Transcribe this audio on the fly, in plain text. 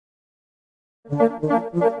This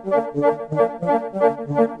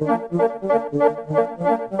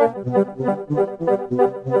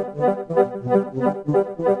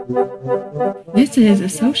is a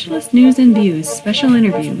Socialist News and Views special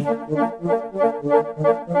interview.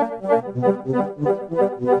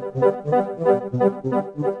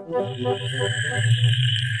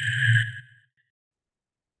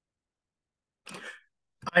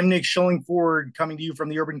 I'm Nick Schillingford, coming to you from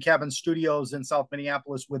the Urban Cabin Studios in South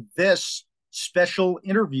Minneapolis with this special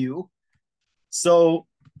interview. So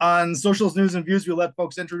on Socialist News and Views, we let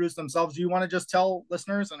folks introduce themselves. Do you want to just tell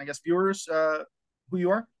listeners and I guess viewers who you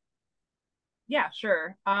are? Yeah,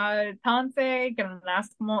 sure. Talente,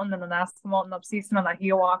 Gananaskamo, and then Anaskamo, and Upsis, and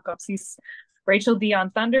Hiawak, Upsis, Rachel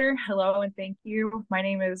Dionne-Thunder. Hello and thank you. My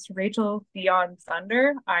name is Rachel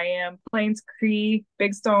Dionne-Thunder. I am Plains Cree,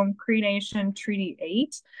 Bigstone Cree Nation, Treaty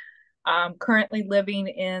 8. Currently living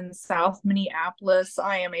in South Minneapolis.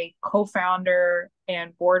 I am a co-founder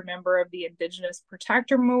and board member of the Indigenous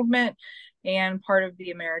Protector Movement and part of the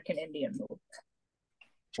American Indian Movement.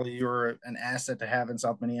 Well, you're an asset to have in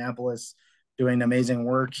South Minneapolis, doing amazing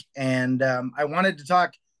work. And I wanted to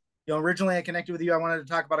talk, originally I connected with you. I wanted to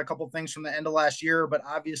talk about a couple of things from the end of last year, but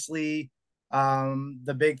obviously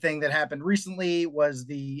the big thing that happened recently was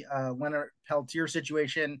the Leonard Peltier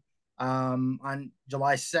situation. On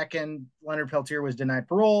July 2nd, Leonard Peltier was denied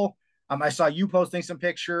parole. I saw you posting some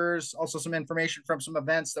pictures, also some information from some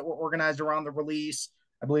events that were organized around the release,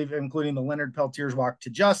 I believe, including the Leonard Peltier's Walk to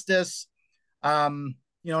Justice.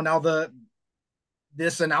 Now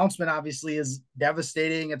this announcement obviously is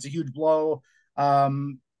devastating. It's a huge blow,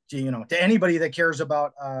 to anybody that cares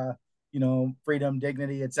about, freedom,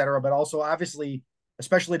 dignity, et cetera, but also obviously,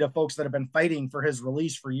 especially to folks that have been fighting for his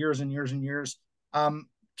release for years and years and years.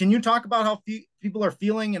 Can you talk about how people are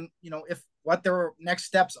feeling and, if what their next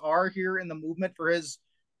steps are here in the movement for his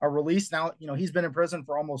release? Now, he's been in prison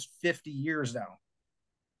for almost 50 years now.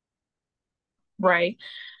 Right.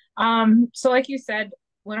 So like you said,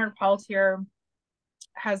 Leonard Peltier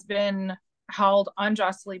has been held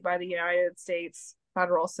unjustly by the United States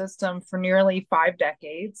federal system for nearly 5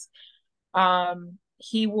 decades.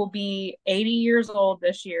 He will be 80 years old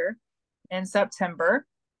this year in September.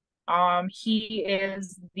 He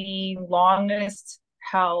is the longest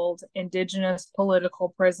held Indigenous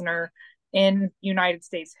political prisoner in United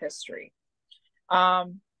States history.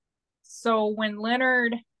 So when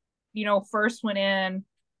Leonard, first went in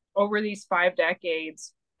over these 5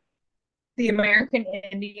 decades, the American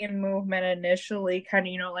Indian movement initially kind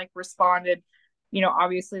of, responded,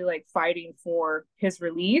 obviously fighting for his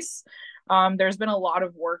release. There's been a lot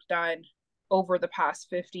of work done over the past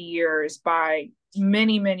 50 years by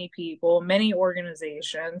many, many people, many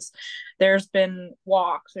organizations. There's been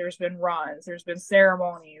walks, there's been runs, there's been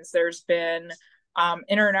ceremonies, there's been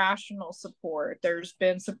international support, there's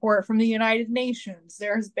been support from the United Nations,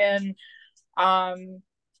 there's been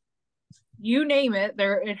you name it,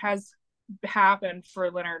 it has happened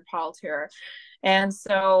for Leonard Peltier. And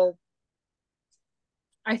so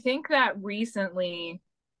I think that recently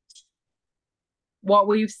what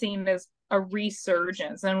we've seen is a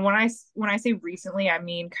resurgence. And when I say recently, I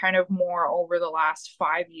mean kind of more over the last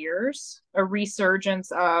 5 years, a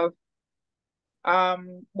resurgence of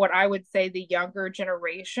what I would say the younger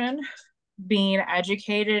generation being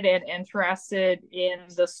educated and interested in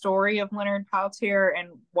the story of Leonard Peltier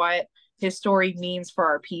and what his story means for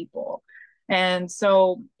our people. And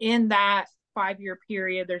so in that 5-year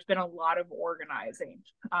period, there's been a lot of organizing.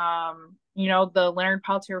 The Leonard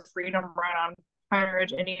Peltier Freedom Run on Pine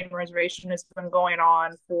Ridge Indian Reservation has been going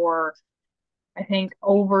on for, I think,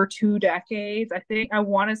 over 2 decades. I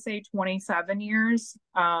want to say 27 years.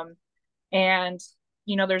 And,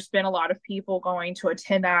 there's been a lot of people going to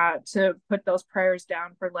attend that to put those prayers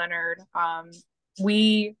down for Leonard.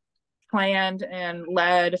 We planned and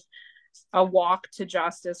led a walk to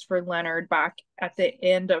justice for Leonard back at the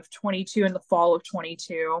end of 22, in the fall of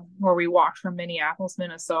 22, where we walked from Minneapolis,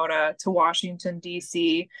 Minnesota to Washington,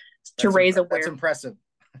 D.C. to raise awareness. That's impressive.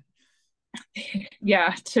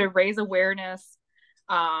 Yeah, to raise awareness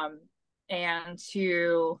and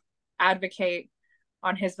to advocate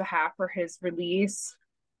on his behalf for his release.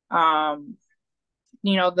 The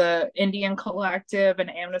Indian Collective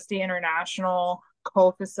and Amnesty International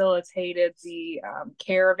co-facilitated the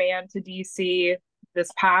caravan to DC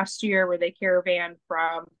this past year, where they caravaned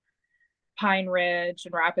from Pine Ridge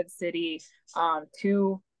and Rapid City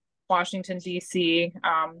to Washington, D.C.,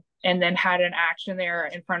 and then had an action there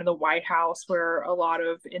in front of the White House where a lot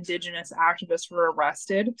of Indigenous activists were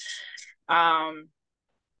arrested. And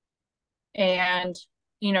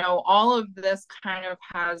all of this kind of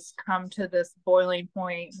has come to this boiling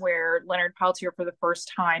point where Leonard Peltier, for the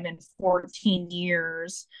first time in 14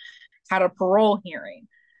 years, had a parole hearing.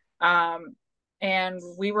 And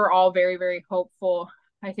we were all very, very hopeful,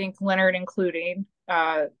 I think Leonard including,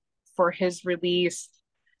 for his release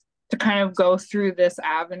to kind of go through this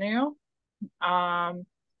avenue.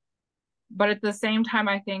 But at the same time,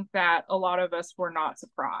 I think that a lot of us were not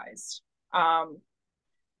surprised.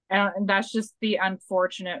 And that's just the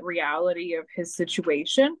unfortunate reality of his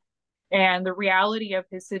situation. And the reality of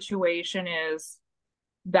his situation is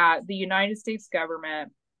that the United States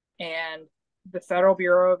government and the Federal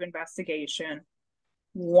Bureau of Investigation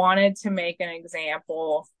wanted to make an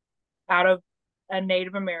example out of a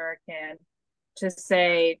Native American to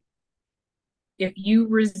say, if you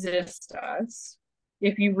resist us,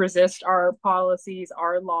 if you resist our policies,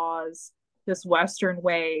 our laws, this Western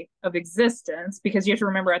way of existence, because you have to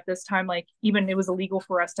remember at this time, like, even it was illegal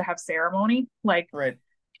for us to have ceremony. Like, right.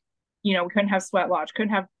 We couldn't have sweat lodge,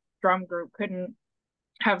 couldn't have drum group, couldn't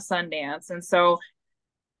have Sundance. And so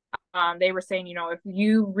they were saying, if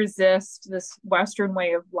you resist this Western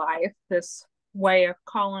way of life, this way of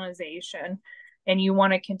colonization, and you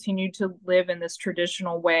want to continue to live in this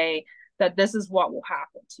traditional way, that this is what will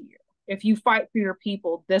happen to you. If you fight for your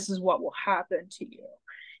people, this is what will happen to you.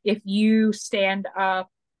 If you stand up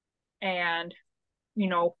and,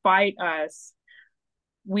 fight us,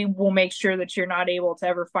 we will make sure that you're not able to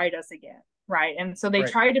ever fight us again. Right. And so they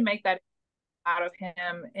tried to make that out of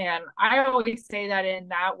him. And I always say that in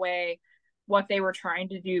that way, what they were trying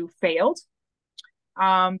to do failed,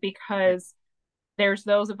 because there's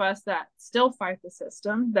those of us that still fight the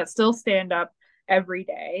system, that still stand up every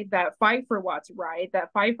day, that fight for what's right,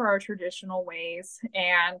 that fight for our traditional ways.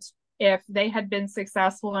 And if they had been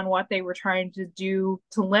successful in what they were trying to do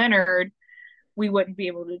to Leonard, we wouldn't be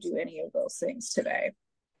able to do any of those things today.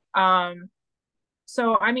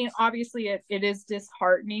 So, I mean, obviously it is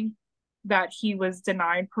disheartening that he was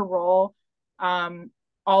denied parole,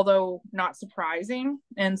 although not surprising.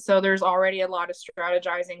 And so there's already a lot of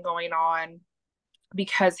strategizing going on,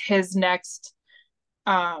 because his next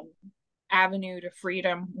avenue to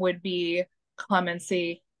freedom would be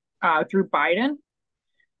clemency through Biden,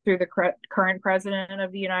 through the current president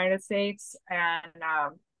of the United States. And,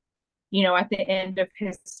 at the end of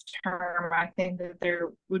his term, I think that there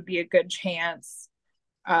would be a good chance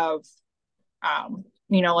of,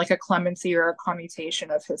 like a clemency or a commutation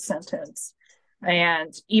of his sentence.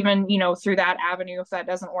 And even, through that avenue, if that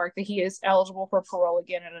doesn't work, that he is eligible for parole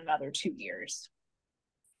again in another 2 years.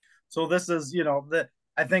 So this is,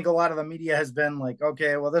 I think a lot of the media has been like,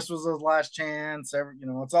 okay, well, this was his last chance.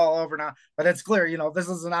 It's all over now. But it's clear, this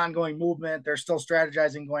is an ongoing movement. There's still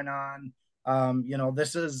strategizing going on.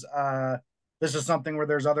 This is something where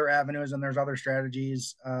there's other avenues and there's other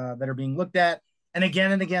strategies that are being looked at. And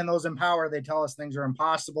again, those in power, they tell us things are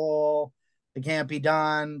impossible. It can't be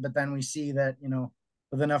done. But then we see that,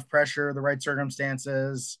 with enough pressure, the right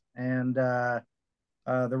circumstances, and the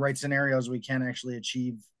right scenarios, we can actually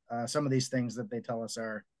achieve some of these things that they tell us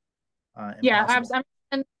are impossible. Yeah,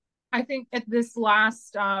 and I think at this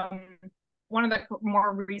last one of the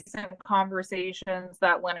more recent conversations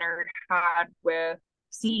that Leonard had with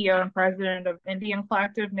CEO and president of Indian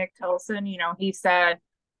Collective, Nick Tilson, he said,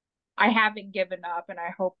 I haven't given up, and I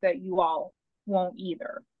hope that you all won't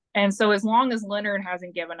either. And so as long as Leonard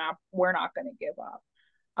hasn't given up, we're not going to give up.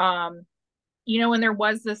 And there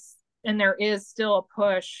was this, and there is still a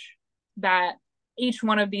push that each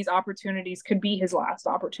one of these opportunities could be his last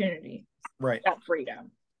opportunity at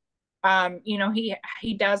freedom.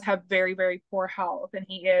 He does have very, very poor health, and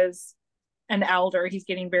he is an elder. He's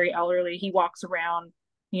getting very elderly. He walks around,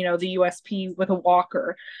 the USP with a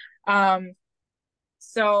walker.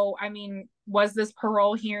 So, I mean, was this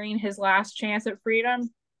parole hearing his last chance at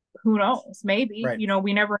freedom? Who knows? Maybe,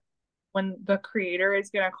 we never, when the creator is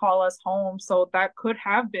going to call us home. So that could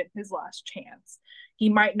have been his last chance. He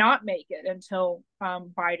might not make it until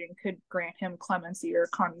Biden could grant him clemency or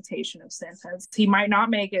commutation of sentence. He might not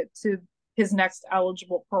make it to his next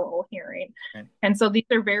eligible parole hearing. Right. And so these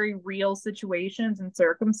are very real situations and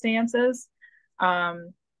circumstances.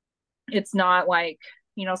 It's not like,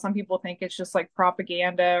 some people think it's just like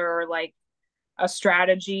propaganda or like a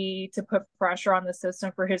strategy to put pressure on the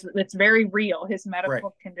system for it's very real. His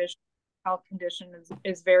medical condition, health condition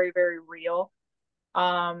is very, very real.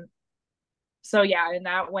 So yeah, in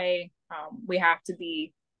that way, we have to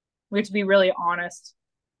be really honest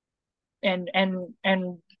and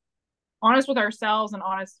honest with ourselves and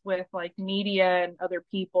honest with like media and other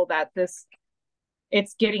people that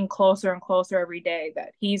it's getting closer and closer every day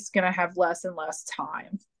that he's going to have less and less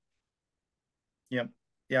time. Yep.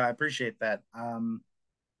 Yeah, I appreciate that. And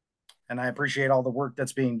I appreciate all the work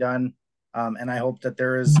that's being done. And I hope that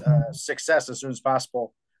there is success as soon as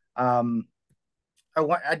possible. Um,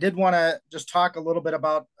 I did want to just talk a little bit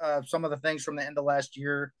about some of the things from the end of last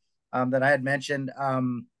year that I had mentioned,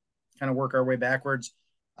 kind of work our way backwards.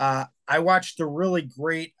 I watched the really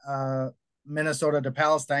great Minnesota to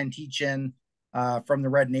Palestine teach-in from the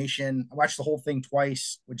Red Nation. I watched the whole thing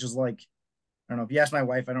twice, which is like, I don't know, if you ask my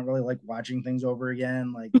wife, I don't really like watching things over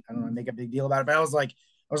again. Like, I don't know, I make a big deal about it, but I was like,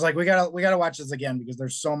 we gotta watch this again because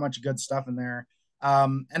there's so much good stuff in there.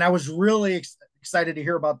 And I was really excited to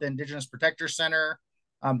hear about the Indigenous Protector Center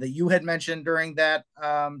that you had mentioned during that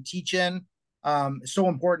teach-in. So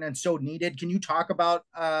important and so needed. Can you talk about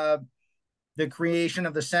the creation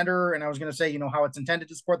of the center? And I was going to say, how it's intended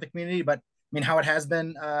to support the community, but I mean, how it has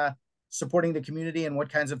been supporting the community and what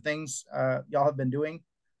kinds of things y'all have been doing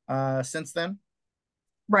since then.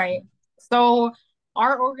 Right. So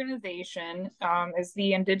our organization is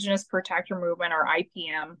the Indigenous Protector Movement, or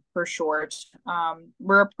IPM for short.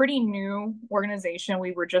 We're a pretty new organization.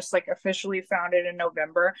 We were just like officially founded in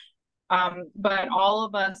November. But all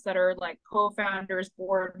of us that are like co-founders,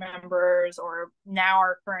 board members, or now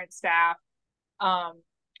our current staff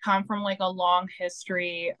come from like a long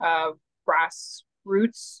history of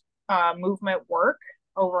grassroots movement work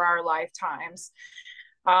over our lifetimes.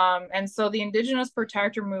 And so the Indigenous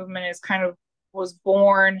Protector Movement was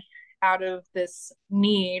born out of this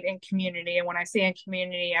need in community. And when I say in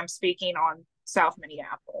community, I'm speaking on South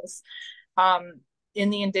Minneapolis, in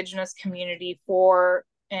the Indigenous community for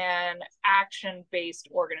an action-based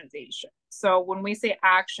organization. So when we say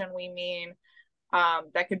action, we mean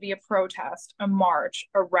that could be a protest, a march,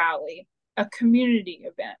 a rally, a community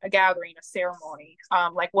event, a gathering, a ceremony,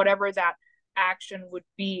 like whatever that action would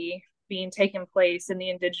be being taken place in the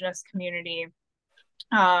Indigenous community.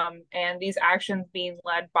 And these actions being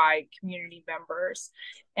led by community members,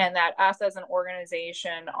 and that us as an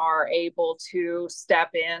organization are able to step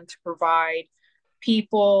in to provide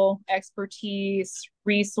people, expertise,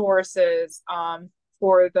 resources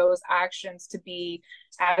for those actions to be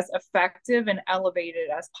as effective and elevated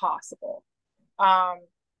as possible.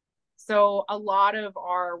 So a lot of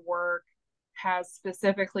our work has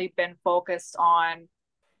specifically been focused on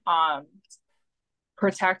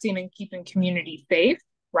protecting and keeping community safe,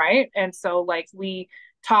 right? And so like we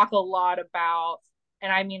talk a lot about,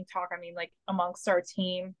 and I mean like amongst our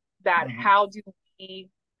team, that how do we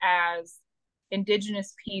as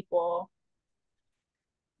Indigenous people,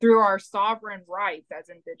 through our sovereign rights as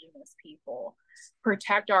Indigenous people,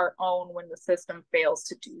 protect our own when the system fails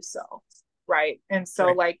to do so, right? And so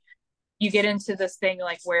like you get into this thing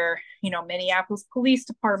like where, Minneapolis Police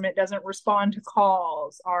Department doesn't respond to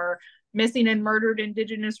calls, our missing and murdered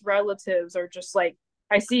Indigenous relatives are just like,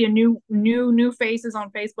 I see a new faces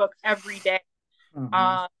on Facebook every day.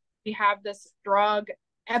 We have this drug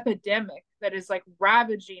epidemic that is like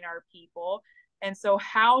ravaging our people. And so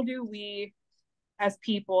how do we as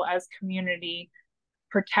people, as community,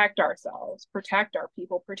 protect ourselves, protect our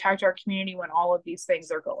people, protect our community when all of these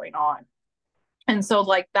things are going on? And so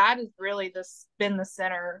like that has really been the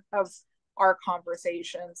center of our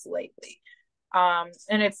conversations lately.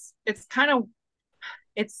 And it's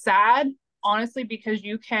sad, honestly, because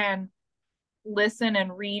you can listen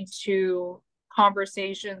and read to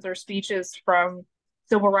conversations or speeches from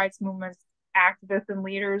civil rights movement activists and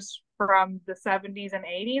leaders from the 70s and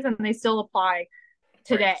 80s, and they still apply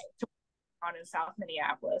today to on in South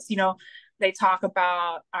Minneapolis. They talk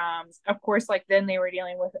about, of course, like then they were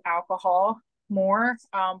dealing with alcohol more,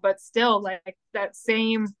 but still like that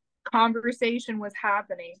same conversation was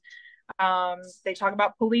happening. They talk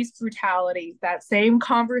about police brutality. That same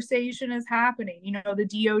conversation is happening. The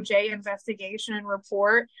DOJ investigation and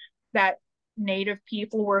report that Native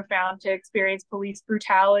people were found to experience police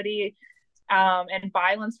brutality and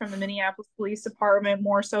violence from the Minneapolis Police Department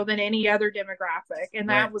more so than any other demographic. And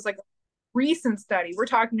that was like a recent study. We're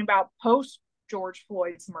talking about post George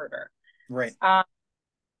Floyd's murder. Right.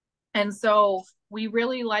 And so we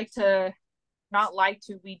really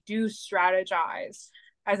we do strategize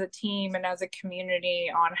as a team and as a community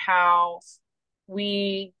on how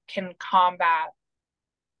we can combat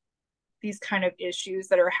these kind of issues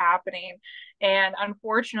that are happening. And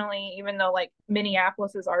unfortunately, even though like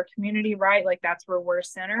Minneapolis is our community, right? Like that's where we're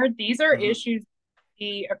centered. These are issues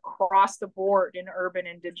across the board in urban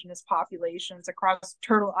Indigenous populations across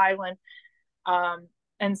Turtle Island.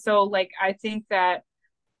 And so like, I think that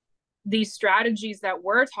these strategies that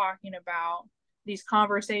we're talking about, these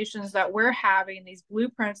conversations that we're having, these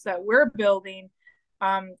blueprints that we're building,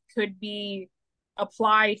 could be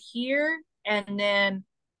applied here and then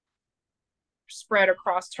spread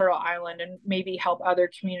across Turtle Island and maybe help other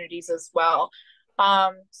communities as well.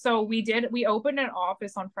 So we opened an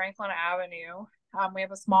office on Franklin Avenue. We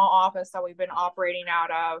have a small office that we've been operating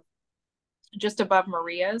out of just above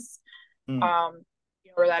Maria's. You know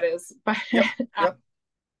where that is, but yep.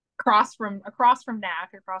 across from NAC,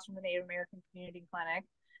 across from the Native American Community Clinic.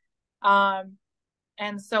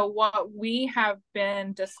 And so what we have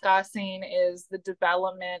been discussing is the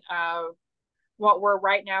development of what we're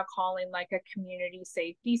right now calling like a community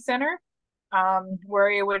safety center, where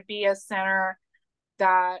it would be a center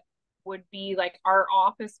that would be like our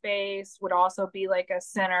office space, would also be like a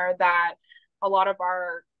center that a lot of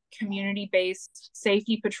our community-based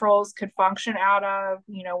safety patrols could function out of,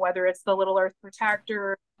 you know, whether it's the Little Earth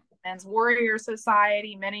Protector, Men's Warrior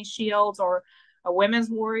Society, Many Shields, or a Women's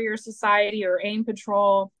Warrior Society or AIM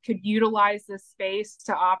Patrol could utilize this space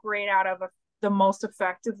to operate out of the most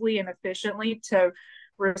effectively and efficiently to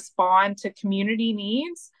respond to community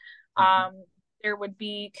needs. There would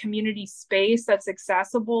be community space that's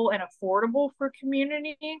accessible and affordable for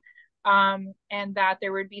community, and that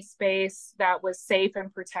there would be space that was safe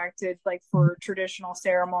and protected, like for traditional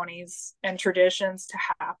ceremonies and traditions to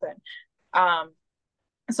happen.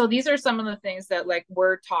 So these are some of the things that like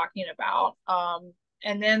we're talking about.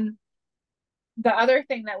 And then the other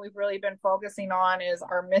thing that we've really been focusing on is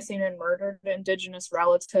our missing and murdered Indigenous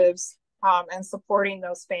relatives, and supporting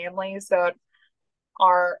those families that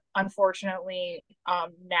are unfortunately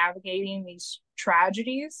navigating these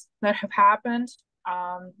tragedies that have happened,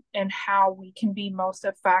 and how we can be most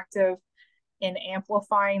effective in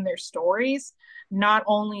amplifying their stories, not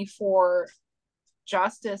only for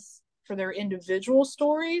justice for their individual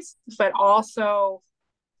stories, but also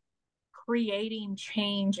creating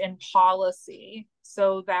change in policy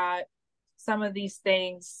so that some of these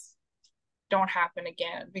things don't happen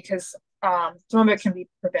again, because some of it can be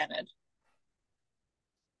prevented.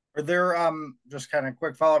 Are there just kind of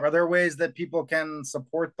quick follow-up, are there ways that people can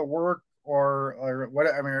support the work, or what?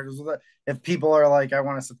 I mean, if people are like, I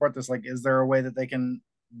want to support this, like, is there a way that they can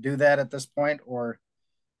do that at this point, or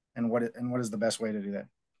and what is the best way to do that?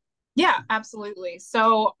 Yeah, absolutely.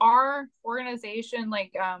 So our organization,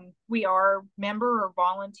 like, we are member or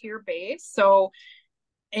volunteer based. So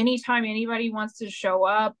anytime anybody wants to show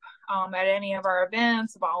up at any of our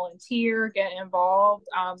events, volunteer, get involved,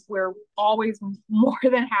 we're always more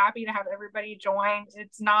than happy to have everybody join.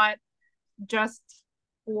 It's not just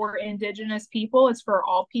for Indigenous people, it's for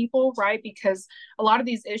all people, right? Because a lot of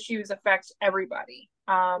these issues affect everybody.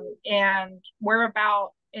 And we're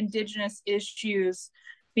about Indigenous issues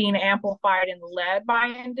being amplified and led by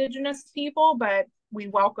Indigenous people, but we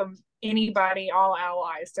welcome anybody, all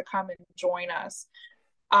allies, to come and join us.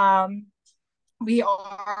 We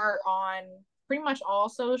are on pretty much all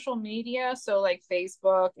social media, so like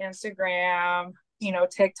Facebook, Instagram, you know,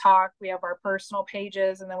 TikTok. We have our personal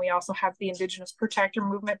pages, and then we also have the Indigenous Protector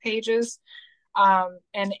Movement pages.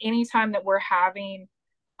 And anytime that we're having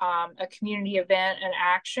a community event and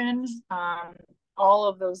action, all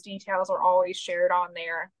of those details are always shared on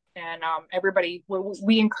there, and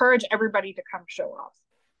we encourage everybody to come show up.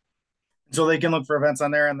 So they can look for events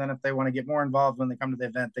on there, and then if they want to get more involved when they come to the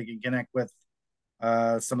event, they can connect with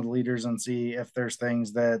some of the leaders and see if there's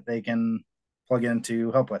things that they can plug in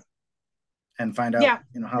to help with, and find out,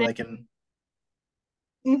 you know, how they can.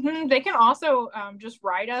 They can also just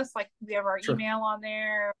write us, like we have our Sure. email on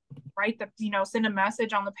there, send a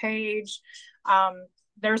message on the page.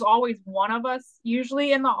 There's always one of us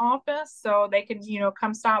usually in the office, so they can,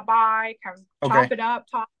 come stop by, come chop it up,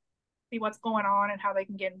 talk, see what's going on and how they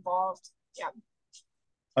can get involved. Yeah.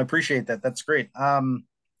 I appreciate that. That's great. I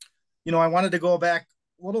wanted to go back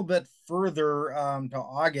a little bit further to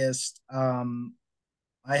August.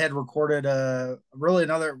 I had recorded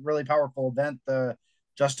another really powerful event, the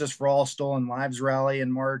Justice for All Stolen Lives rally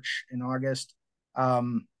in August.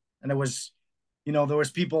 And it was, there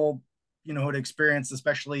was people, who had experienced,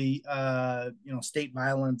 especially, state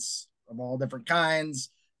violence of all different kinds.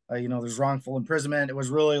 There's wrongful imprisonment. It was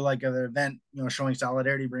really like an event, showing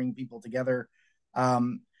solidarity, bringing people together.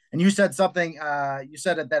 And you said something, you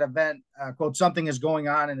said at that event, quote, something is going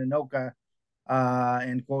on in Anoka,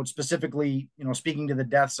 and quote, specifically, speaking to the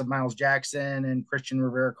deaths of Miles Jackson and Christian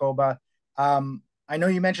Rivera Coba. I know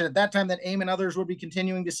you mentioned at that time that AIM and others would be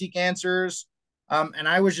continuing to seek answers. And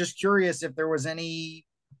I was just curious if there was any,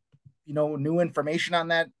 new information on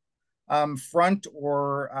that front,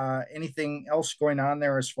 or anything else going on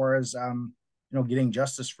there as far as, getting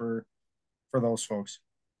justice for those folks.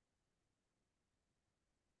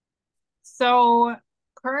 So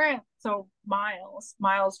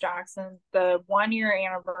Miles Jackson, the 1-year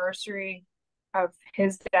anniversary of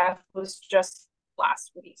his death was just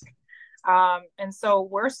last week. And so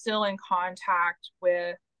we're still in contact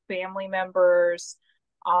with family members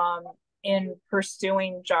in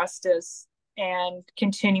pursuing justice and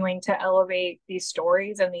continuing to elevate these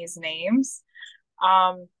stories and these names.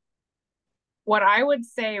 What I would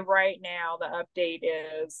say right now, the update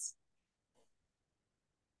is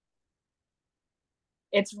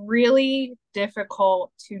it's really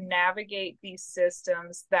difficult to navigate these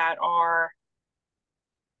systems that are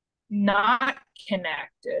not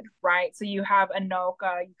connected, right? So you have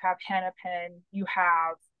Anoka, you have Hennepin, you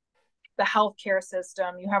have the healthcare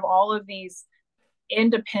system, you have all of these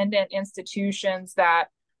independent institutions that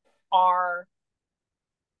are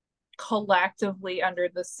collectively under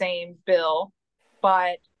the same bill,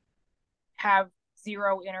 but have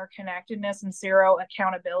zero interconnectedness and zero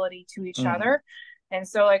accountability to each other. And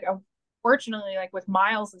so, like, unfortunately, like with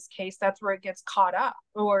Miles's case, that's where it gets caught up,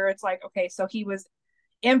 where it's like, okay, so he was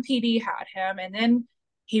MPD had him, and then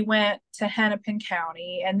he went to Hennepin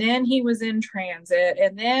County, and then he was in transit,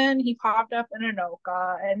 and then he popped up in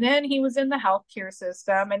Anoka, and then he was in the healthcare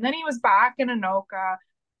system, and then he was back in Anoka.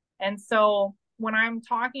 And so when I'm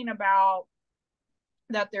talking about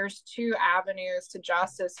that there's two avenues to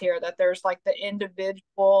justice here, that there's like the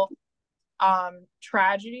individual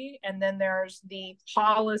tragedy, and then there's the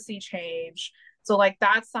policy change. So like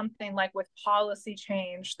that's something like with policy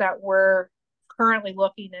change that we're currently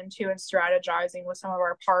looking into and strategizing with some of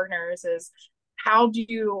our partners is how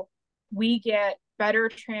do we get better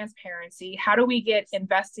transparency? How do we get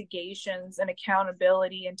investigations and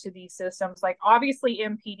accountability into these systems? Like obviously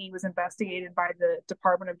MPD was investigated by the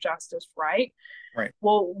Department of Justice, right? Right.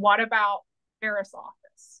 Well, what about sheriff's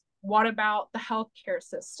office? What about the healthcare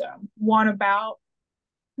system? What about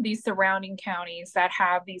these surrounding counties that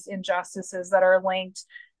have these injustices that are linked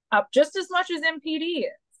up just as much as MPD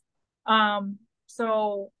is?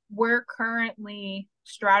 So we're currently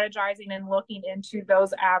strategizing and looking into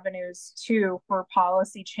those avenues too for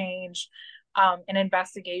policy change and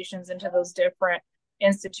investigations into those different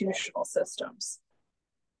institutional systems.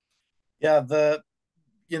 Yeah,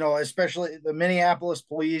 especially the Minneapolis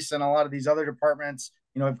police and a lot of these other departments,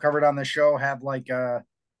 I've covered on the show have like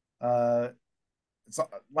it's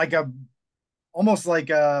like almost like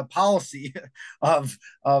a policy of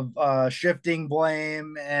shifting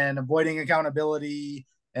blame and avoiding accountability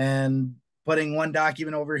and putting one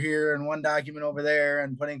document over here and one document over there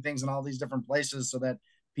and putting things in all these different places so that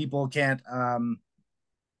people can't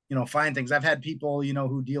find things. I've had people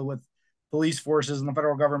who deal with police forces and the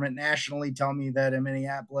federal government nationally tell me that in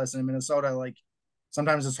Minneapolis and Minnesota, like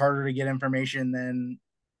sometimes it's harder to get information than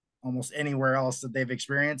almost anywhere else that they've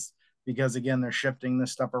experienced, because again, they're shifting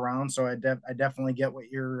this stuff around. So I definitely get what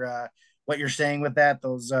you're saying with that.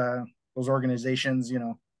 Those organizations,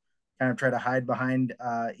 kind of try to hide behind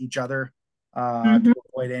each other to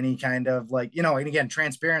avoid any kind of and again,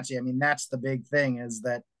 transparency. I mean, that's the big thing, is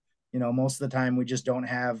that, most of the time we just don't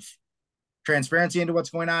have transparency into what's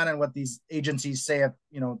going on and what these agencies say,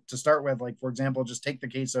 to start with. Like, for example, just take the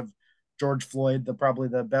case of George Floyd, probably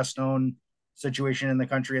the best known situation in the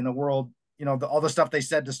country and the world. All the stuff they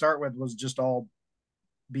said to start with was just all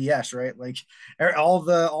BS, right? Like all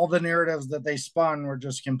the narratives that they spun were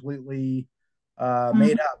just completely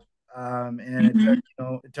made up. And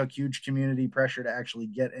it took huge community pressure to actually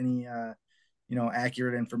get any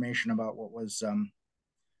accurate information about what was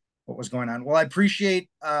going on. Well, I appreciate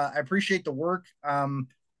the work. I'm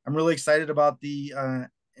really excited about the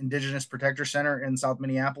Indigenous Protector Center in South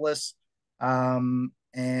Minneapolis.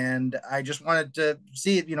 And I just wanted to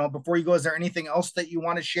see, before you go, is there anything else that you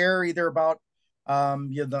want to share, either about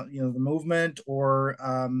the movement or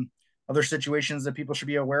other situations that people should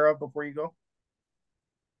be aware of before you go?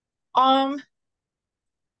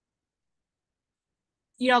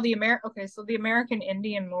 The American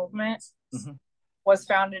Indian movement was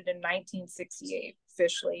founded in 1968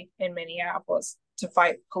 officially in Minneapolis to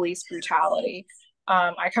fight police brutality.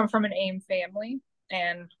 I come from an AIM family,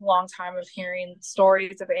 and long time of hearing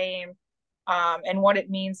stories of AIM and what it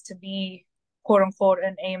means to be quote unquote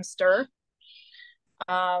an AIMster.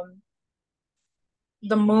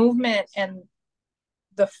 The movement and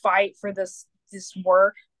the fight for this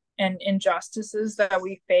work and injustices that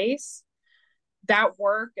we face, that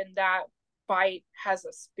work and that fight has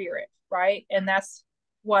a spirit, right? And that's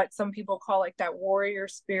what some people call like that warrior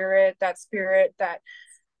spirit, that spirit that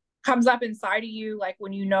comes up inside of you, like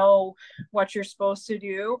when you know what you're supposed to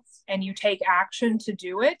do and you take action to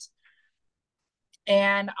do it.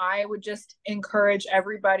 And I would just encourage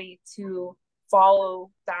everybody to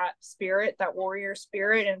follow that spirit, that warrior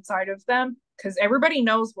spirit inside of them, because everybody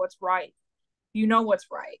knows what's right. You know what's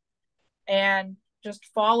right. And just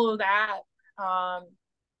follow that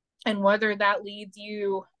And whether that leads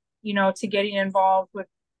you, to getting involved with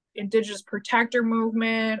Indigenous Protector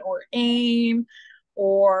Movement or AIM,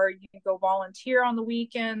 or you go volunteer on the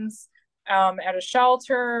weekends at a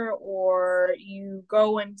shelter, or you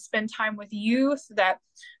go and spend time with youth, that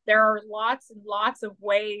there are lots and lots of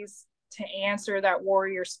ways to answer that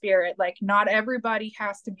warrior spirit. Like, not everybody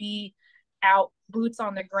has to be out boots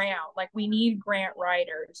on the ground. Like, we need grant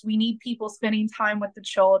writers, we need people spending time with the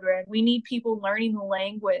children, we need people learning the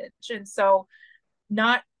language. And so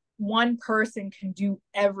not one person can do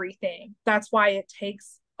everything. That's why it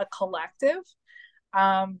takes a collective.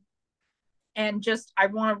 And just, I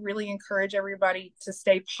want to really encourage everybody to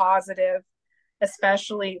stay positive,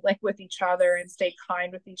 especially like with each other, and stay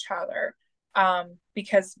kind with each other,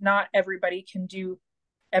 because not everybody can do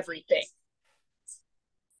everything.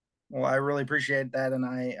 Well, I really appreciate that, and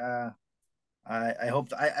I hope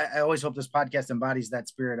I always hope this podcast embodies that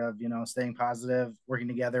spirit of staying positive, working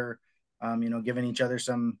together, giving each other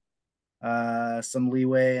some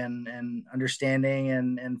leeway and understanding,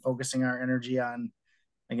 and focusing our energy on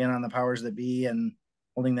the powers that be, and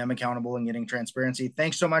holding them accountable and getting transparency.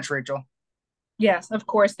 Thanks so much, Rachel. Yes, of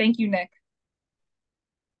course. Thank you, Nick.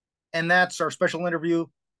 And that's our special interview.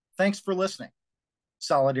 Thanks for listening.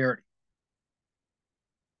 Solidarity.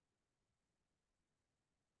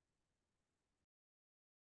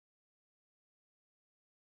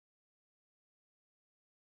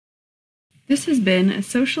 This has been a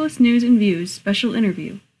Socialist News and Views special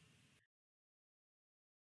interview.